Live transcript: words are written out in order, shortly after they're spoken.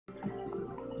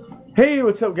Hey,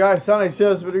 what's up guys? Sonic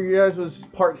says video you guys was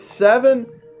part 7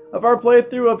 of our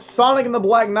playthrough of Sonic and the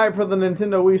Black Knight for the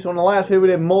Nintendo Wii. So in the last video we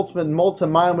did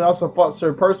Multi-Mine. We also fought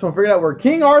Sir Percival and figured out where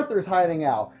King Arthur's hiding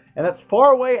out. And that's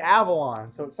Faraway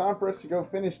Avalion. So it's time for us to go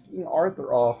finish King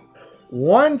Arthur off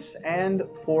once and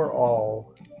for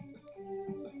all.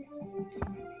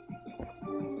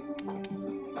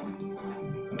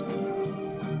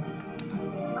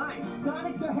 I'm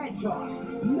Sonic the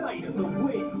Hedgehog, Knight of the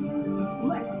Wind.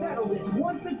 Let's settle this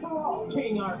once and for all,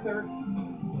 King Arthur.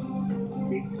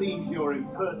 It seems your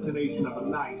impersonation of a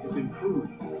knight has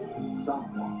improved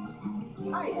somewhat.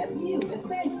 I have you to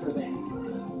thank for that.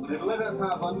 Then let us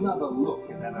have another look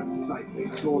at that unsightly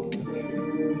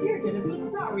swordmanship. You're gonna be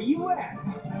sorry you asked.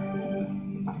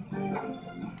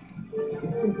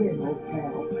 This is it, old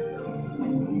pal.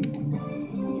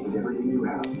 With everything you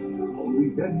have, only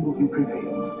then will you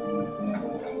prevail.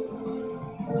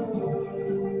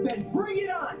 Then bring it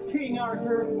on, King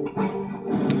Arthur!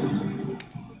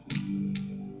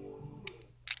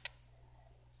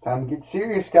 Time to get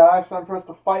serious, guys. Time for us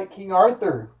to fight King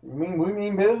Arthur. We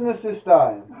mean business this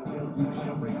time.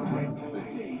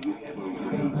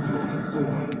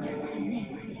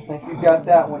 I think you got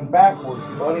that one backwards,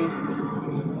 buddy.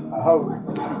 I hope.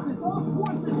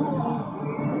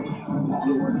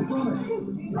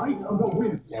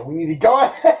 Yeah, we need to go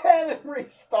ahead and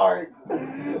restart.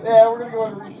 Yeah, we're gonna go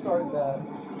ahead and restart that.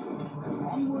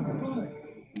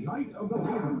 Knight of the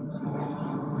Wind.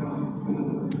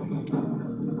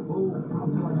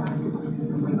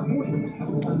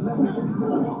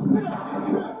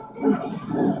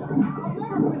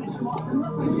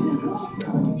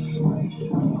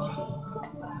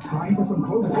 Time for some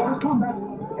close quarters combat,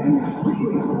 and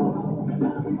quickly.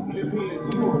 If he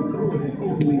is your good and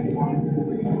only one.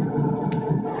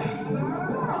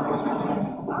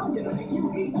 I'm gonna make you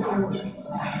eat your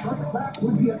strike back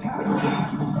with the attack.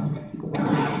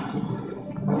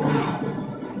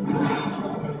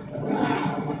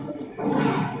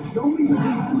 Show me the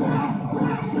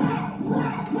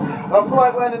No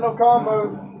flight landing, no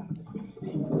combos.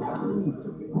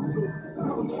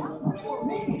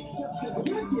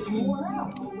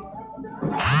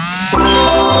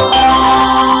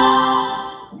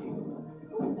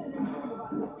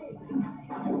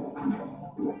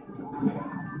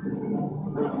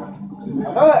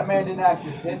 I know that man didn't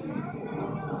actually hit me.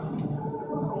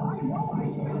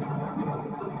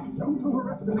 Don't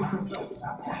overestimate yourself.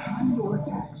 Add your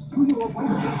attacks to your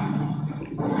opponent.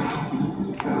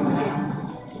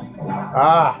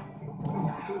 Ah.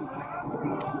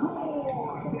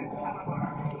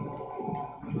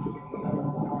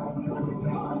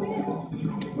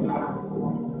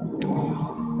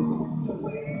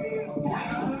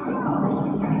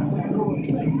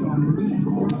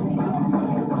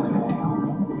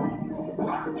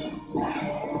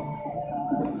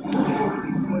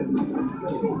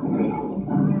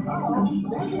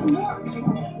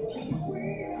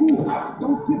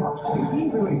 Don't give up so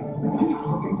easily. Keep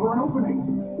looking for an opening.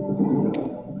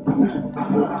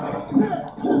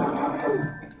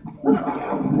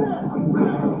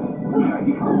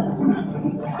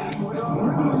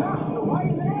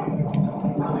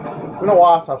 It's been a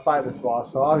while since I fight this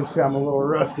boss, so obviously I'm a little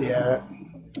rusty at it.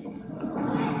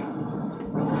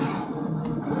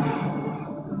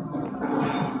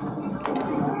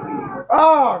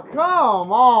 Oh,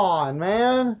 come on,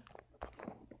 man.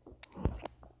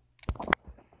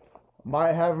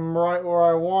 Might have him right where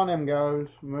I want him, guys.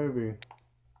 Maybe.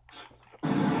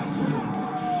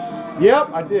 Yep,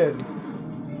 I did.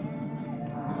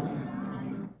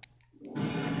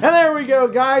 And there we go,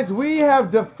 guys. We have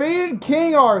defeated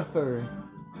King Arthur.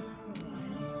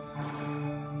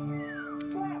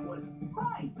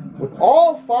 With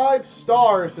all 5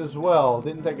 stars as well.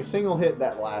 Didn't take a single hit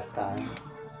that last time.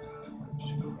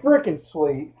 Freaking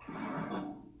sweet.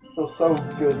 Feels so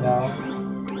good now.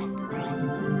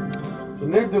 The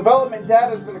new development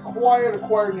data has been acquired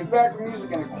new background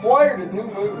music, and acquired a new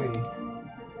movie.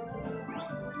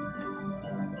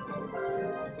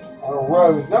 On a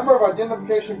rose. Number of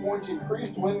identification points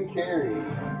increased when carried.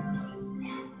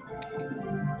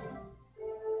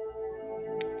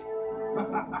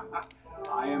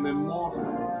 I am immortal.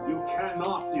 You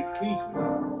cannot defeat me.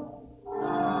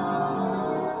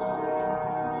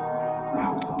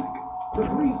 Now, Sonic, the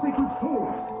 3 sacred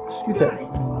swords. Scoot that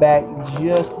back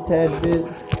just a tad bit.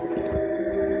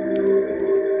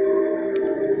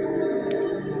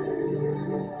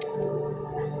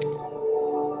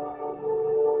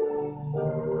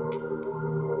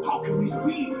 How can we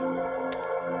speed?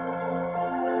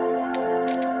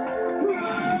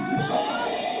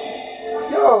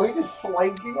 Yo, he just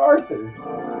slayed King Arthur.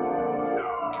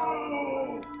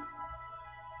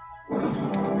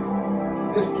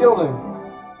 killed him.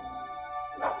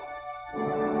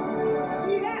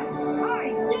 Yes,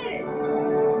 I did it!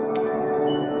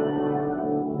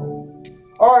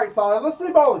 Alright, Sonic, let's see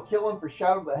about all the killing for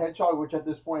Shadow the Hedgehog, which at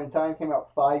this point in time came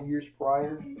out 5 years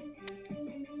prior.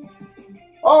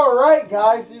 Alright,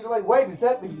 guys, you're like, wait, is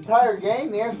that the entire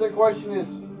game? The answer to that question is,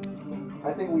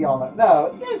 I think we all know.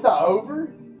 No, the game's not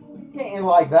over. You can't end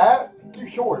like that. It's too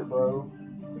short, bro.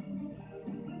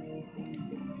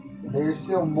 There's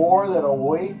still more that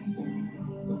awaits.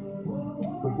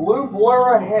 The blue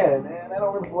blur ahead, and I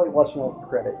don't really like watching all the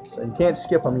credits, so you can't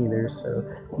skip them either. So,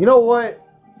 you know what?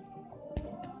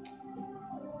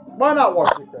 Why not watch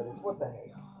the credits? What the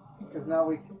heck? Because now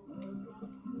we.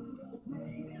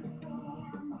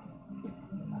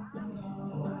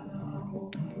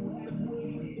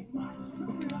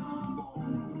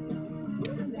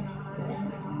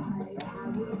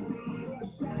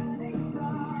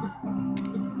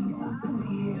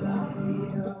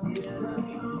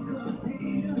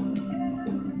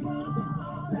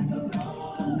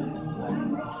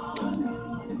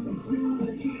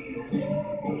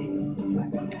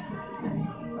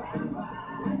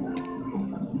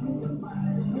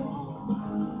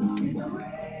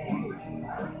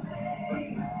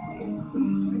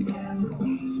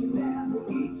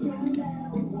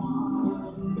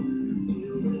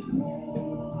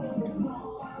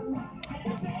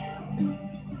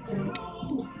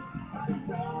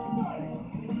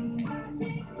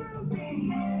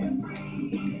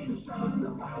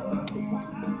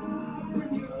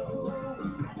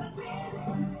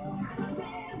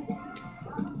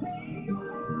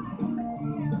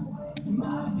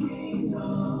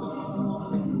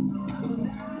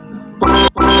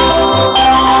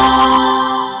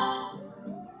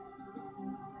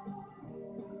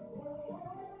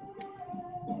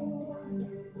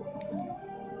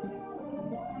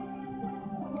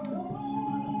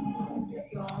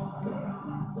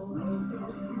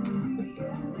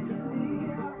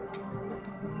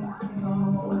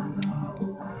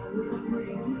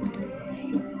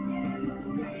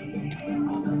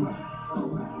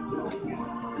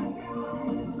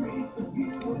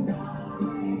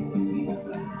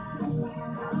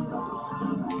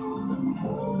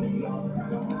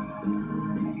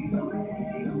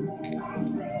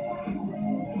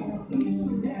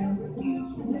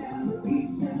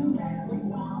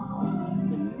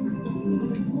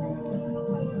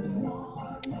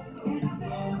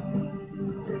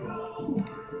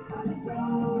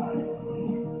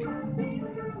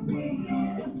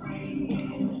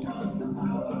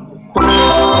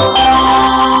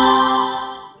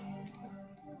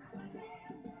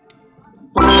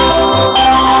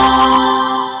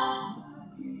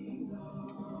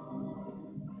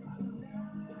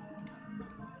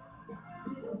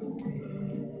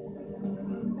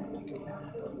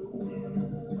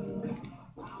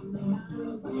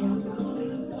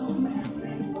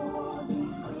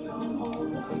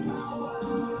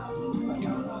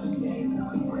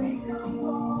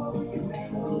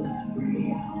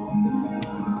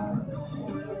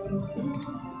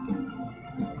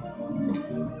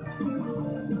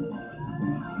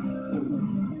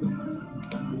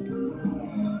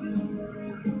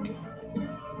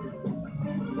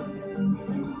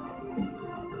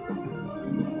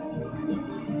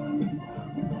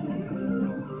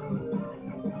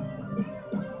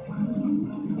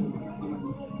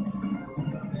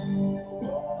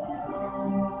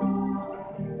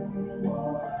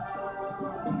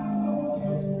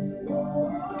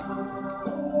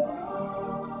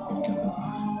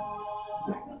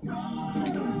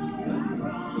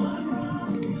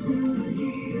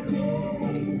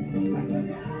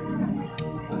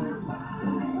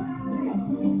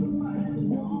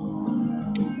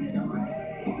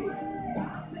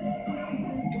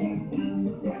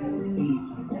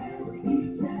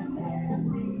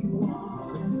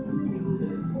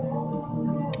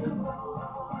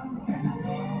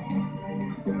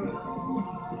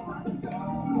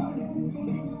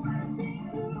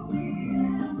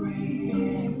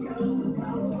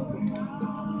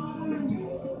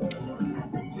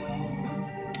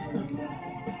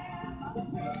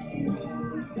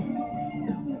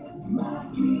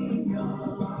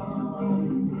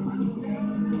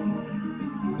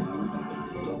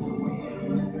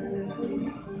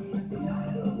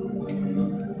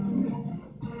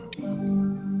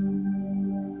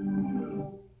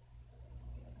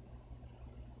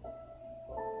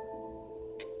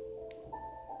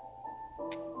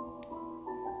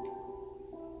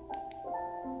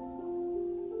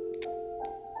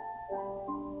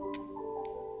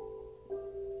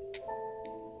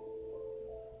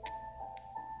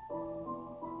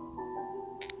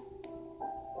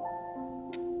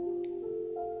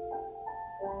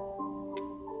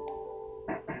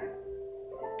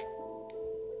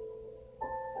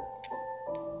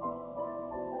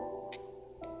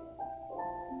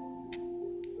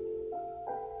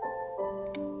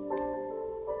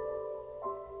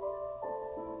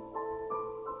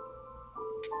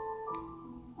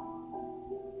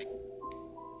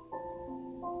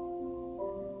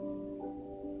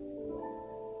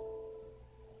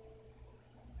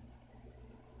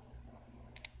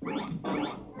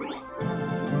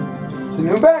 So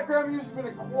new background music has been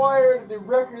acquired. The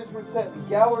record has been set in the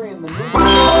gallery in the movie.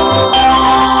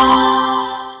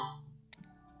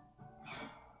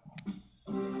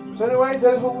 So anyways,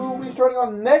 that is what we will be starting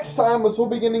on next time, as we'll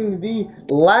be getting the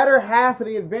latter half of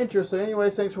the adventure. So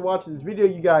anyways, thanks for watching this video.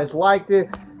 You guys liked it.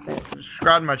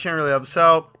 Subscribe to my channel, really helps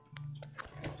out.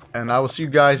 And I will see you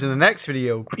guys in the next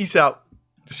video. Peace out.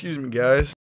 Excuse me, guys.